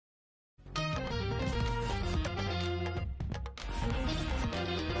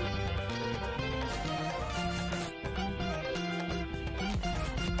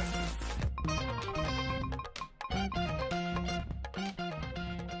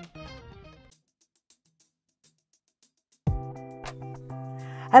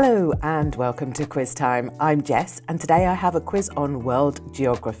Hello and welcome to Quiz Time. I'm Jess and today I have a quiz on world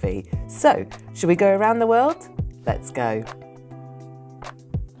geography. So, should we go around the world? Let's go.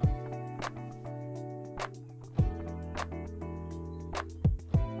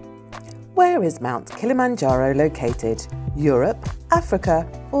 Where is Mount Kilimanjaro located? Europe, Africa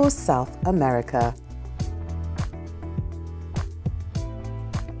or South America?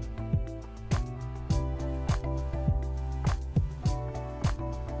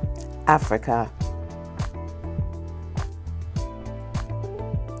 Africa.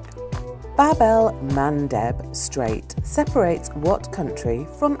 Bab el-Mandeb Strait separates what country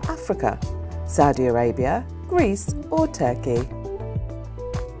from Africa? Saudi Arabia, Greece or Turkey?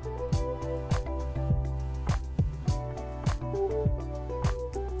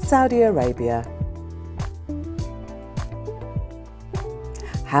 Saudi Arabia.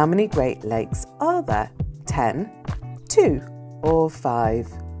 How many Great Lakes are there? 10, 2 or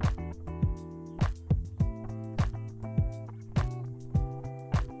 5?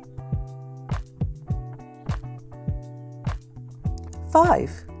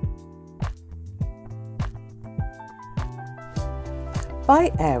 5.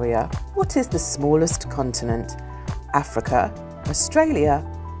 By area, what is the smallest continent? Africa, Australia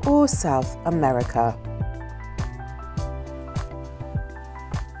or South America?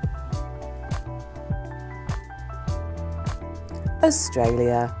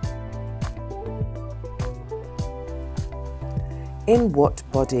 Australia. In what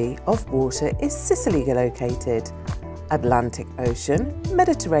body of water is Sicily located? Atlantic Ocean,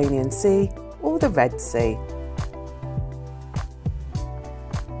 Mediterranean Sea or the Red Sea?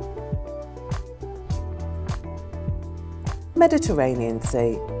 Mediterranean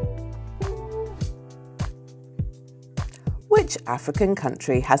Sea. Which African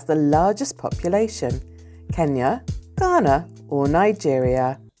country has the largest population? Kenya, Ghana or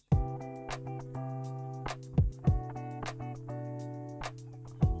Nigeria?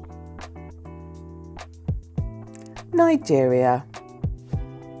 Nigeria.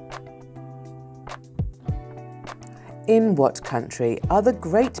 In what country are the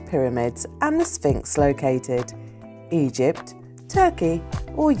Great Pyramids and the Sphinx located? Egypt, Turkey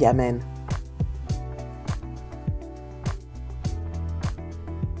or Yemen?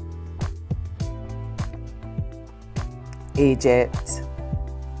 Egypt.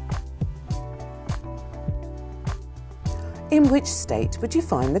 In which state would you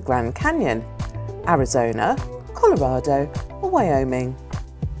find the Grand Canyon? Arizona, Colorado or Wyoming?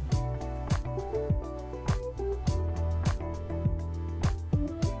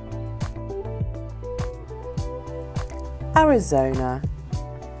 Arizona.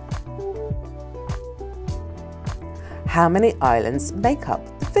 How many islands make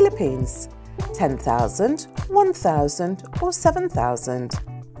up the Philippines? 10,000, 1,000 or 7,000?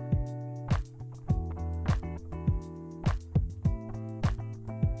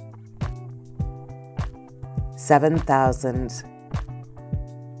 7,000.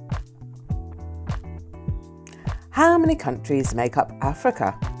 How many countries make up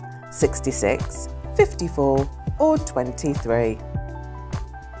Africa? 66, 54 or 23?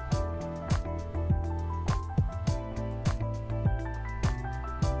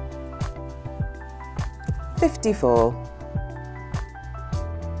 54.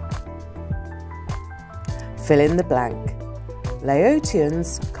 Fill in the blank.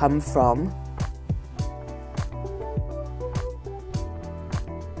 Laotians come from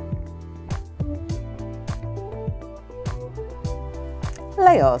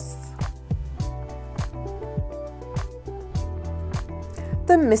Laos.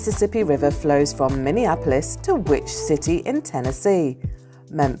 The Mississippi River flows from Minneapolis to which city in Tennessee?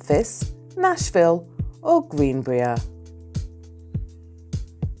 Memphis, Nashville or Greenbrier?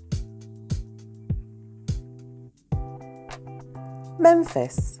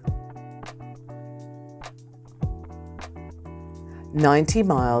 Memphis. 90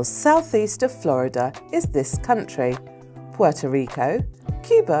 miles southeast of Florida is this country? Puerto Rico,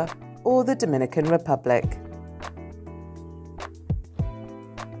 Cuba or the Dominican Republic?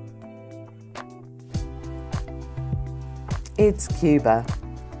 It's Cuba.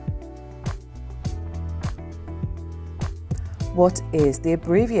 What is the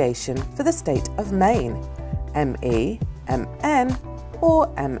abbreviation for the state of Maine? ME, MN or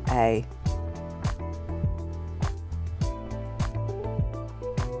MA?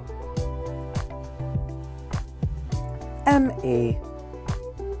 ME.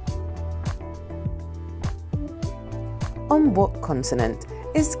 On what continent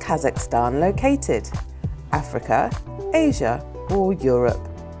is Kazakhstan located? Africa, Asia or Europe?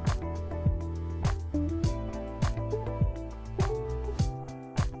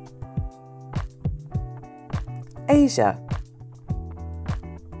 Asia.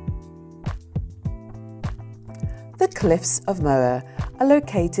 The Cliffs of Moher are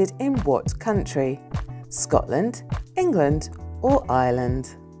located in what country? Scotland, England, or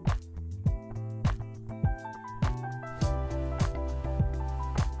Ireland?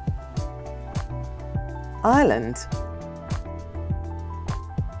 Ireland.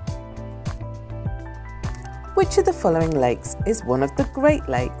 Which of the following lakes is one of the Great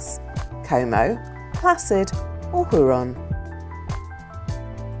Lakes? Como, Placid, or Huron?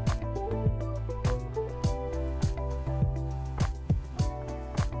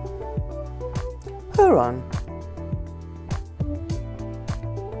 Huron.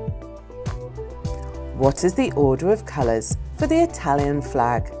 What is the order of colours for the Italian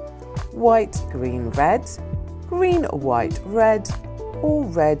flag? White, green, red, green, white, red, or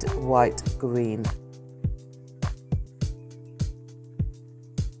red, white, green?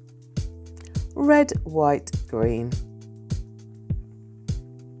 Red, white, green.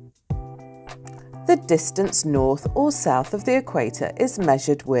 The distance north or south of the equator is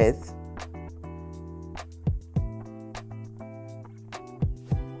measured with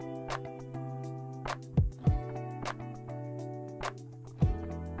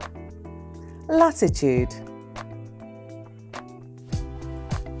latitude.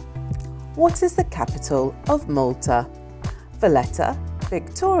 What is the capital of Malta? Valletta,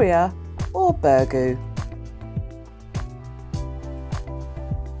 Victoria, or Birgu?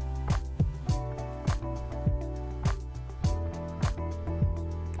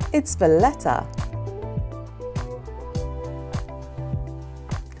 It's Valletta.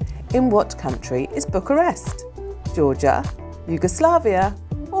 In what country is Bucharest? Georgia, Yugoslavia,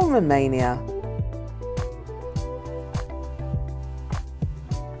 or Romania?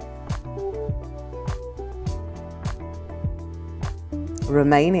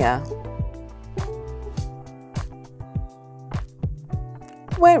 Romania.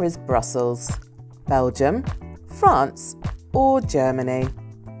 Where is Brussels? Belgium, France, or Germany?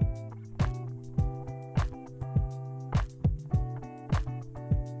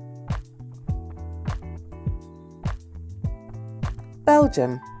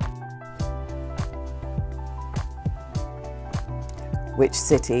 Belgium. Which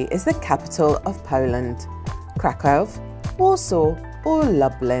city is the capital of Poland? Krakow, Warsaw, or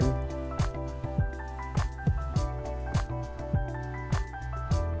Lublin?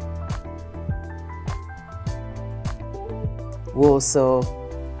 Warsaw.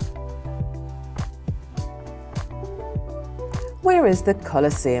 Where is the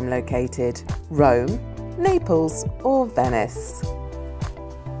Colosseum located? Rome, Naples, or Venice?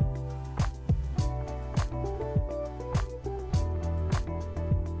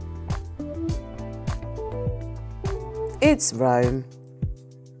 It's Rome.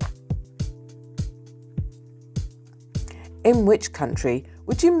 In which country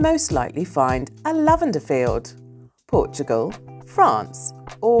would you most likely find a lavender field? Portugal, France,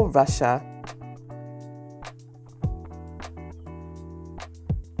 or Russia?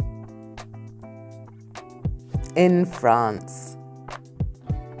 In France.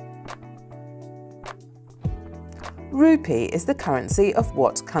 Rupee is the currency of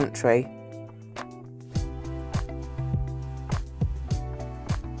what country?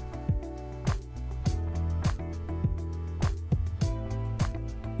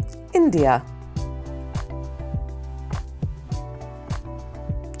 India.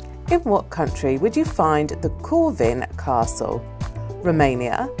 In what country would you find the Corvin Castle?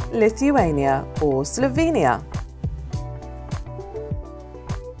 Romania, Lithuania, or Slovenia?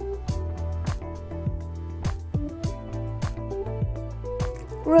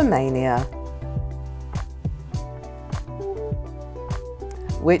 Romania.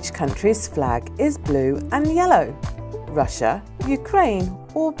 Which country's flag is blue and yellow? Russia, Ukraine,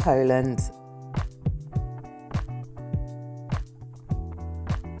 or Poland?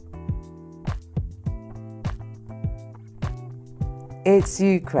 It's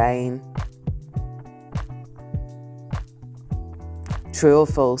Ukraine. True or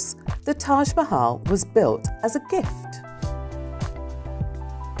false? The Taj Mahal was built as a gift.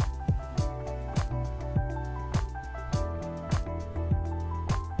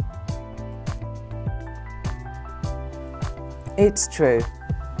 It's true.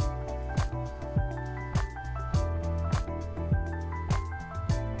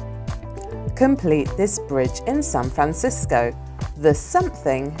 Complete this bridge in San Francisco. The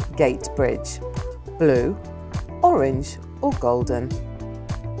something gate bridge. Blue, orange, or golden?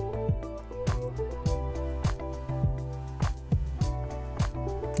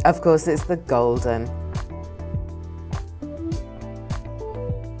 Of course, it's the golden.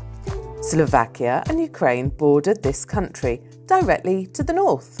 Slovakia and Ukraine bordered this country directly to the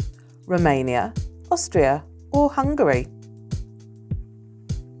north. Romania, Austria, or Hungary?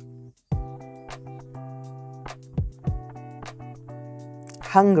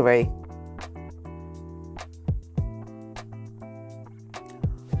 Hungary.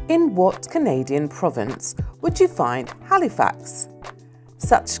 In what Canadian province would you find Halifax?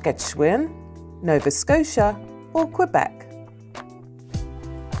 Saskatchewan, Nova Scotia, or Quebec?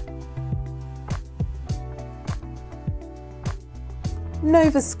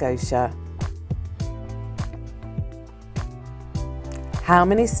 Nova Scotia. How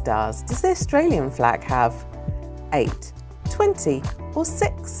many stars does the Australian flag have? 8, 20, or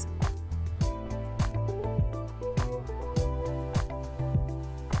 6?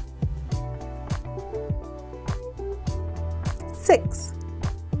 6.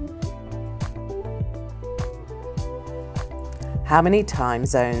 How many time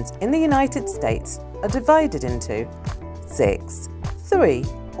zones in the United States are divided into 6, 3,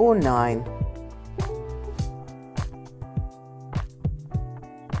 or 9?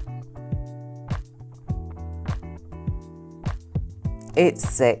 It's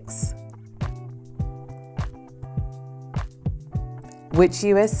 6. Which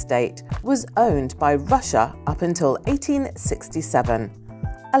US state was owned by Russia up until 1867?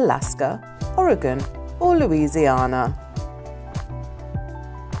 Alaska, Oregon, or Louisiana?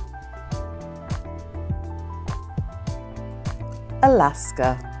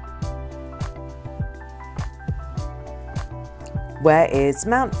 Alaska. Where is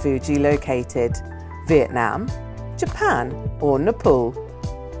Mount Fuji located? Vietnam, Japan, or Nepal?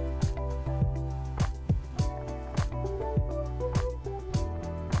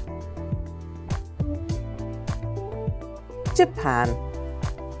 Japan.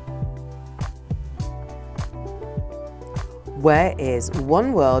 Where is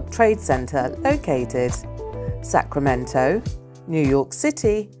One World Trade Center located? Sacramento, New York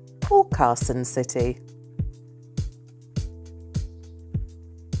City, or Carson City?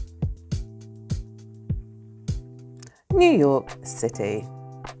 New York City.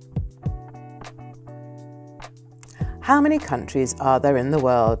 How many countries are there in the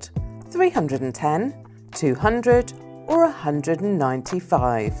world? 310, 200, or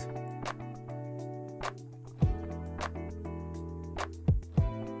 195?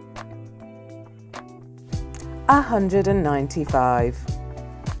 195.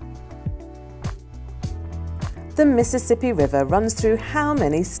 The Mississippi River runs through how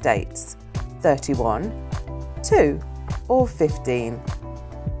many states? 31, 2, or 15?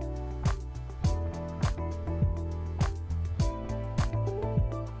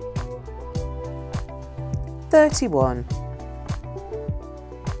 31.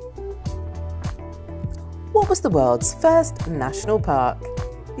 What was the world's first national park?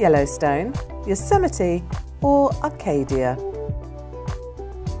 Yellowstone, Yosemite, or Arcadia?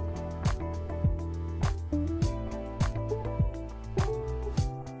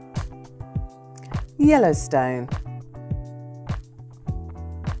 Yellowstone.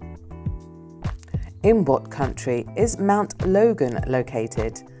 In what country is Mount Logan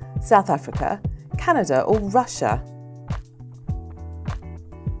located? South Africa, Canada, or Russia?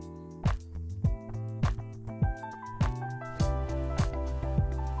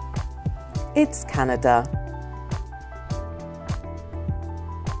 It's Canada.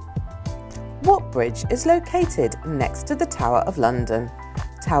 What bridge is located next to the Tower of London?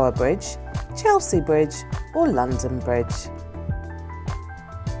 Tower Bridge, Chelsea Bridge, or London Bridge?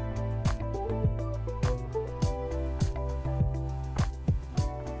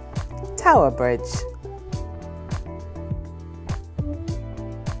 Tower Bridge.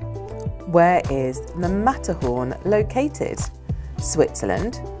 Where is the Matterhorn located?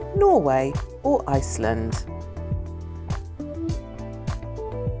 Switzerland, Norway, or Iceland?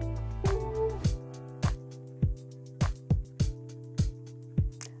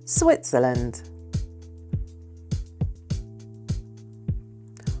 Switzerland.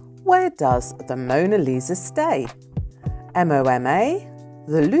 Where does the Mona Lisa stay? MoMA,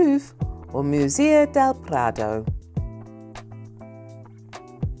 the Louvre, or Museo del Prado?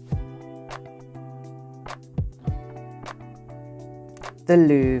 The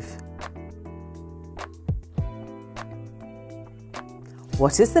Louvre.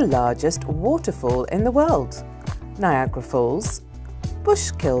 What is the largest waterfall in the world? Niagara Falls,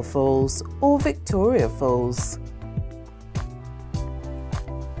 Bushkill Falls, or Victoria Falls?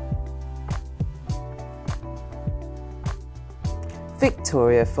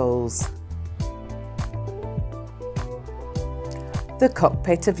 Victoria Falls. The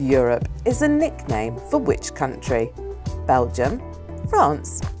cockpit of Europe is a nickname for which country? Belgium,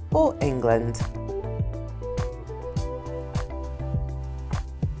 France, or England?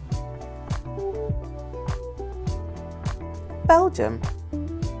 Belgium.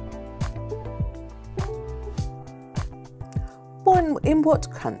 In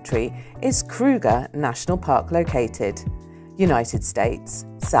what country is Kruger National Park located? United States,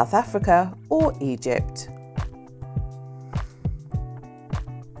 South Africa, or Egypt?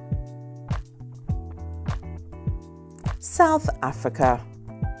 South Africa.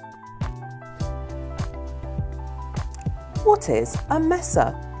 What is a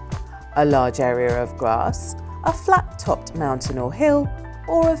mesa? A large area of grass, a flat-topped mountain or hill,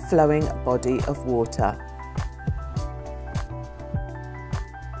 or a flowing body of water?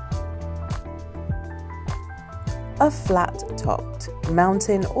 A flat-topped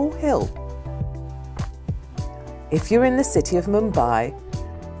mountain or hill. If you're in the city of Mumbai,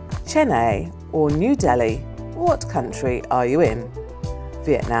 Chennai, or New Delhi, what country are you in?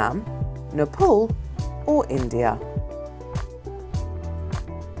 Vietnam, Nepal, or India?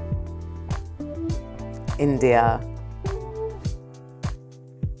 India.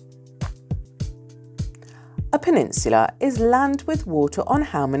 A peninsula is land with water on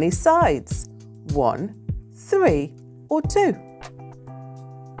how many sides? 1, 3, or 2?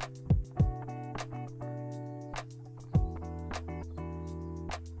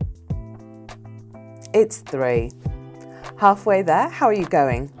 It's 3. Halfway there, how are you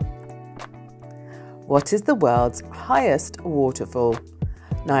going? What is the world's highest waterfall?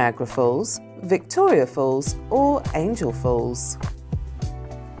 Niagara Falls, Victoria Falls, or Angel Falls?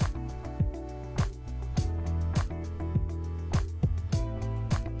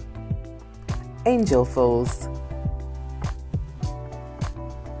 Angel Falls.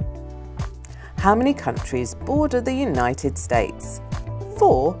 How many countries border the United States?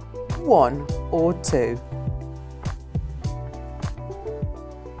 4, 1, or 2?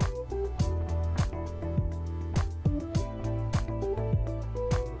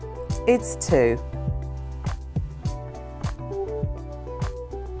 It's 2.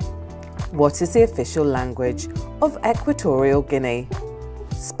 What is the official language of Equatorial Guinea?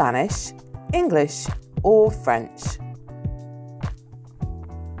 Spanish, English, or French?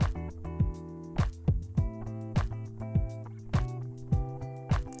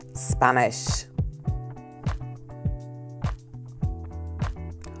 Spanish.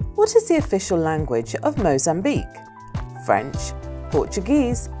 What is the official language of Mozambique? French,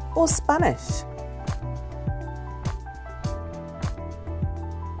 Portuguese, or Spanish?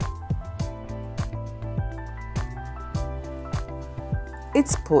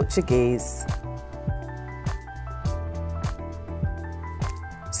 It's Portuguese.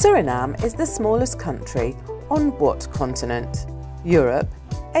 Suriname is the smallest country on what continent? Europe,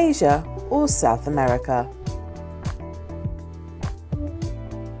 Asia, or South America?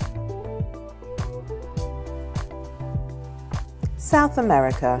 South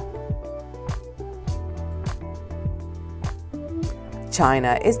America.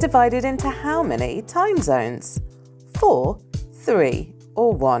 China is divided into how many time zones? 4, 3,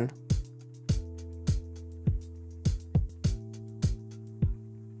 or 1?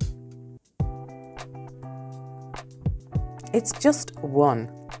 It's just 1.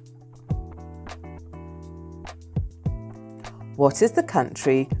 What is the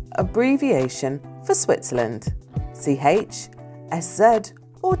country abbreviation for Switzerland? CH, SZ,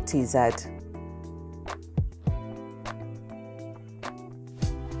 or TZ?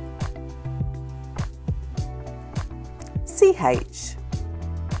 CH.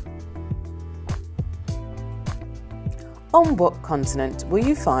 On what continent will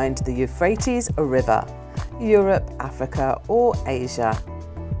you find the Euphrates River? Europe, Africa, or Asia?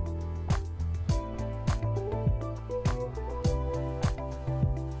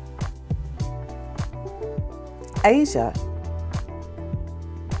 Asia.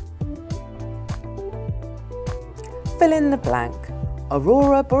 Fill in the blank.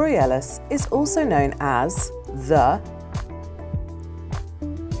 Aurora Borealis is also known as the,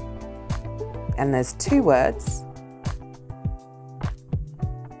 and there's 2 words,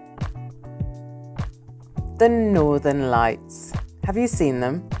 the Northern Lights. Have you seen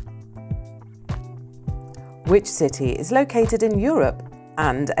them? Which city is located in Europe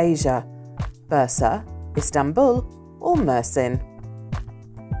and Asia? Bursa, Istanbul, or Mersin?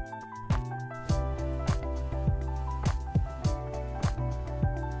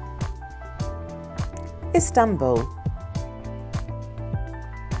 Istanbul.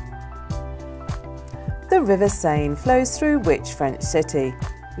 The River Seine flows through which French city?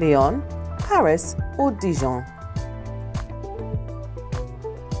 Lyon, Paris, or Dijon?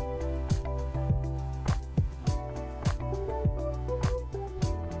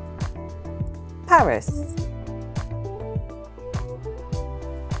 Paris.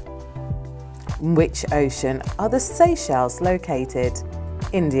 In which ocean are the Seychelles located?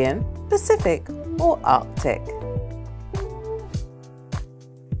 Indian, Pacific or Arctic?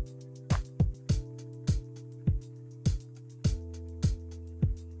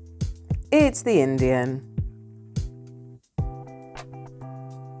 It's the Indian.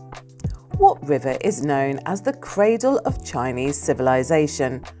 What river is known as the cradle of Chinese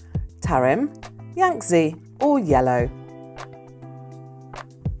civilization? Tarim, Yangtze or Yellow?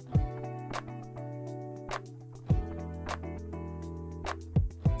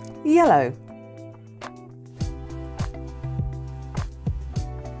 Yellow.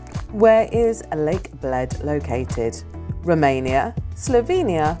 Where is Lake Bled located? Romania,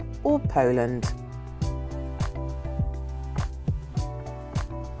 Slovenia or Poland?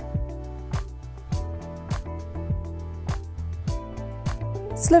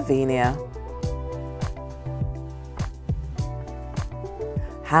 Slovenia.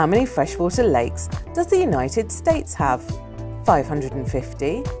 How many freshwater lakes does the United States have?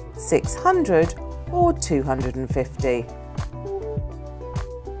 550, 600 or 250?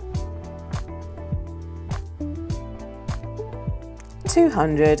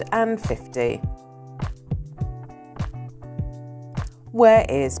 $250. Where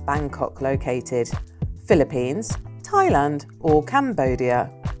is Bangkok located? Philippines, Thailand or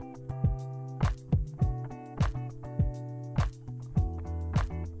Cambodia?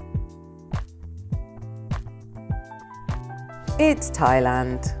 It's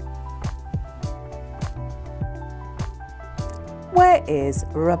Thailand. Where is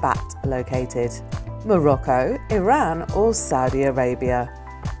Rabat located? Morocco, Iran or Saudi Arabia?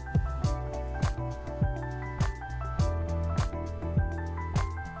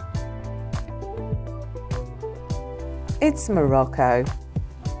 It's Morocco.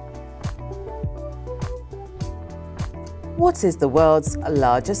 What is the world's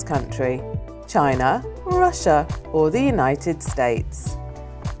largest country? China, Russia or the United States?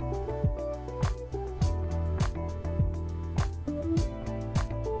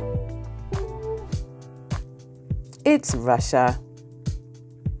 It's Russia.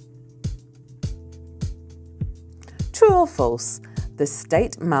 True or false? The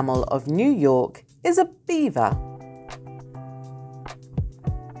state mammal of New York is a beaver.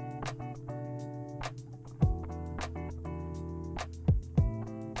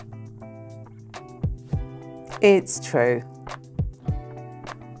 It's true.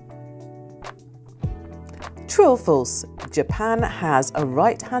 True or false? Japan has a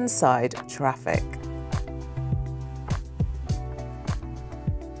right-hand side traffic.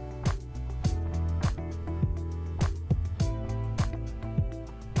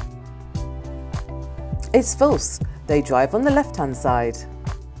 It's false. They drive on the left-hand side.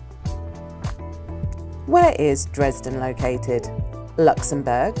 Where is Dresden located?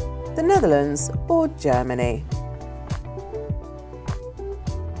 Luxembourg, the Netherlands or Germany?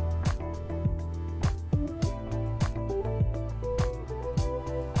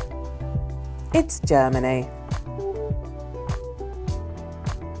 It's Germany.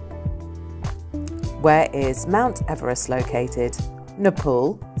 Where is Mount Everest located?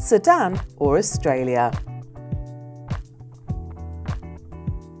 Nepal, Sudan or Australia?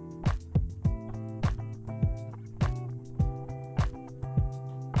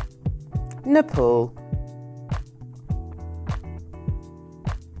 Nepal.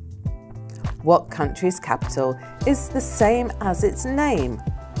 What country's capital is the same as its name?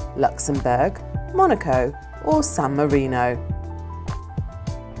 Luxembourg, Monaco or San Marino?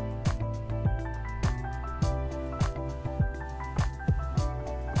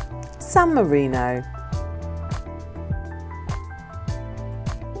 San Marino.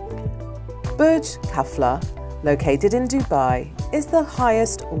 Burj Khalifa, located in Dubai, is the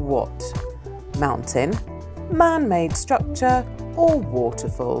highest what? Mountain, man-made structure or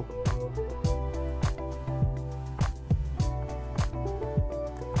waterfall?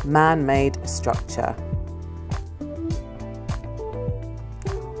 Man-made structure.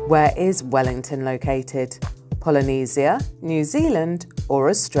 Where is Wellington located? Polynesia, New Zealand or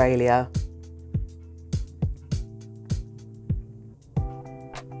Australia?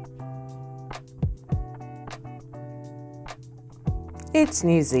 It's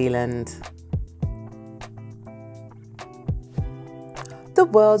New Zealand. The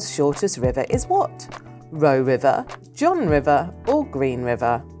world's shortest river is what? Roe River, John River or Green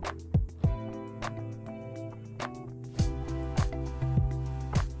River?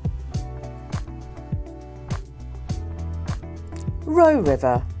 Roe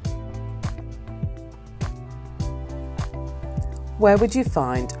River. Where would you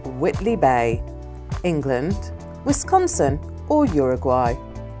find Whitley Bay? England, Wisconsin or Uruguay?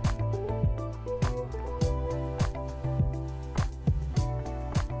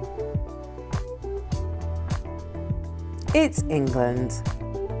 It's England.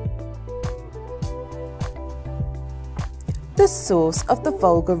 The source of the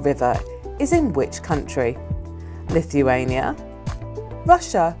Volga River is in which country? Lithuania,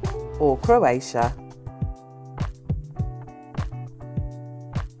 Russia or Croatia?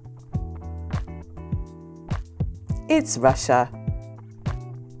 It's Russia.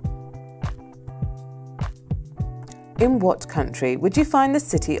 In what country would you find the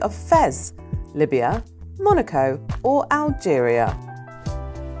city of Fez? Libya, Monaco or Algeria?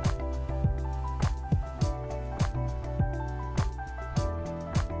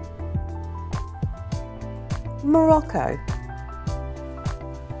 Morocco.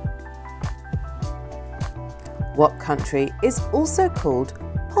 What country is also called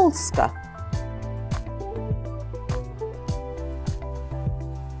Polska?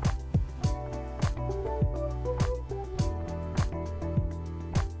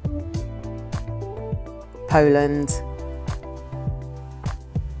 Poland.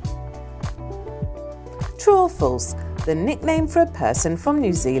 True or false? The nickname for a person from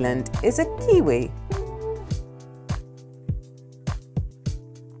New Zealand is a Kiwi.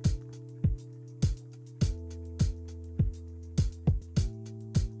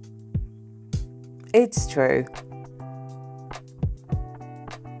 It's true.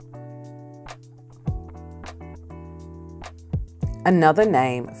 Another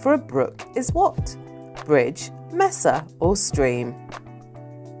name for a brook is what? Bridge, mesa or stream?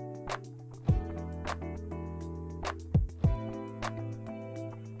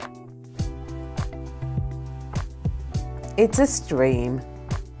 It's a stream.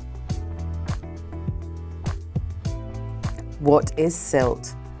 What is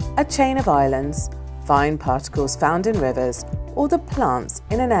silt? A chain of islands, fine particles found in rivers, or the plants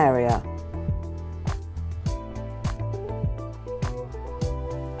in an area?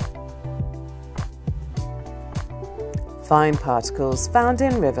 Fine particles found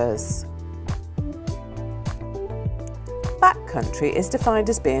in rivers. Backcountry is defined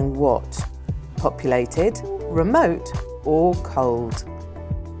as being what? Populated, remote, or cold?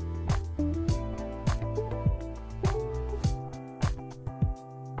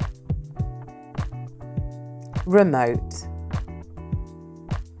 Remote.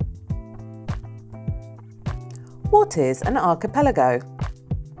 What is an archipelago?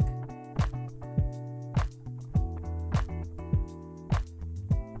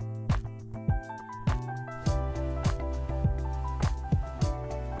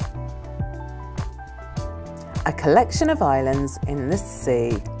 A collection of islands in the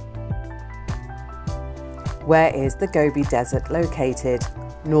sea. Where is the Gobi Desert located?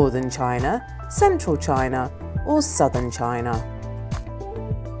 Northern China, Central China, or Southern China?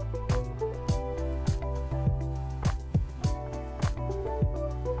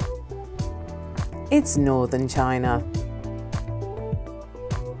 It's Northern China.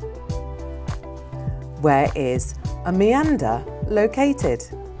 Where is a meander located?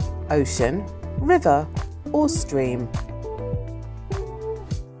 Ocean, river, or stream?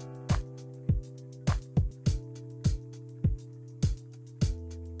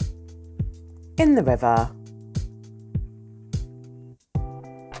 In the river.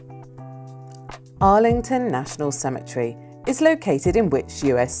 Arlington National Cemetery is located in which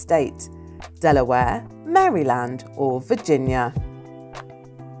US state? Delaware, Maryland, or Virginia?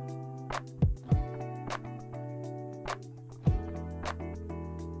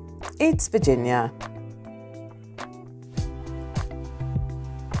 It's Virginia.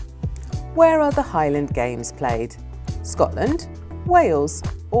 Where are the Highland Games played? Scotland, Wales,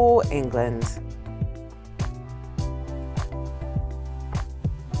 or England?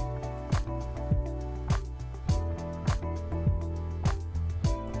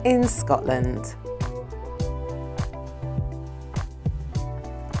 In Scotland.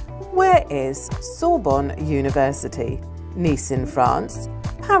 Where is Sorbonne University? Nice in France,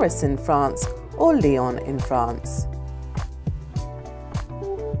 Paris in France, or Lyon in France?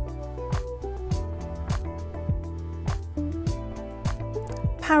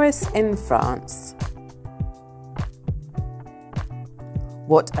 Paris in France.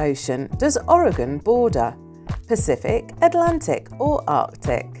 What ocean does Oregon border? Pacific, Atlantic, or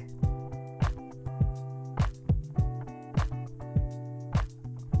Arctic?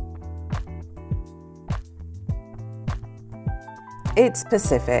 It's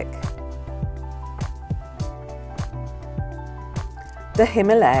Pacific. The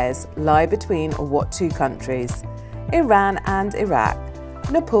Himalayas lie between what two countries? Iran and Iraq,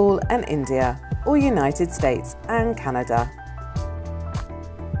 Nepal and India, or United States and Canada?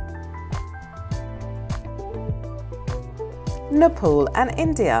 Nepal and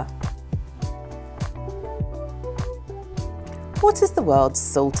India. What is the world's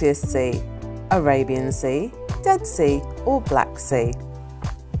saltiest sea? Arabian Sea, Dead Sea or Black Sea?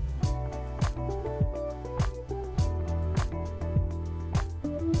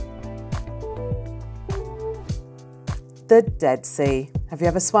 The Dead Sea. Have you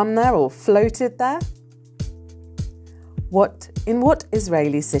ever swum there or floated there? In what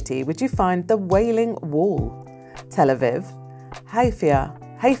Israeli city would you find the Wailing Wall? Tel Aviv,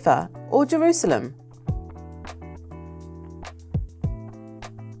 Haifa or Jerusalem?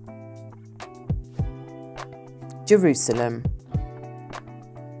 Jerusalem.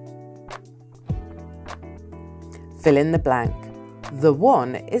 Fill in the blank. The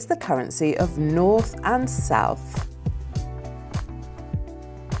won is the currency of North and South.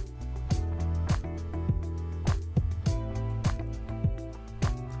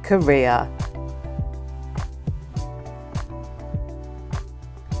 Korea.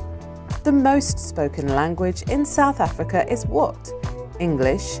 The most spoken language in South Africa is what?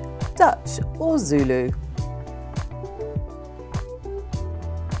 English, Dutch or Zulu?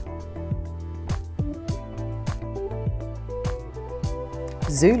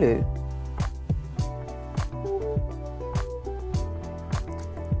 Zulu.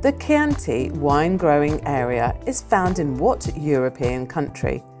 The Chianti wine growing area is found in what European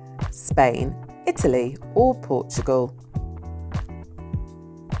country? Spain, Italy or Portugal?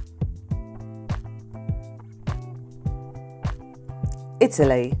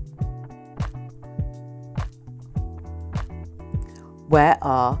 Italy. Where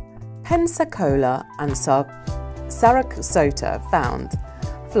are Pensacola and Sarasota found?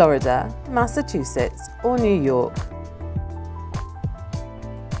 Florida, Massachusetts or New York?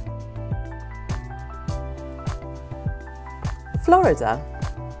 Florida.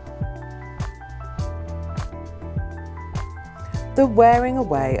 The wearing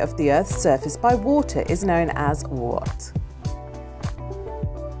away of the Earth's surface by water is known as what?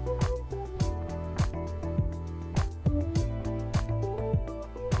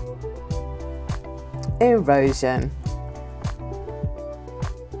 Erosion.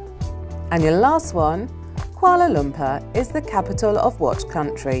 And your last one, Kuala Lumpur is the capital of what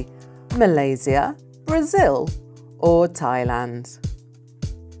country? Malaysia, Brazil or Thailand?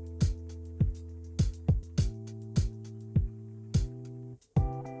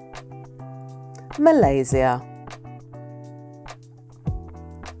 Malaysia.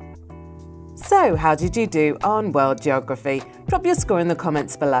 So, how did you do on World Geography? Drop your score in the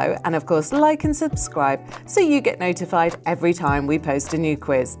comments below and of course like and subscribe so you get notified every time we post a new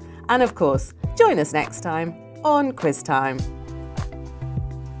quiz. And of course, join us next time on Quiz Time.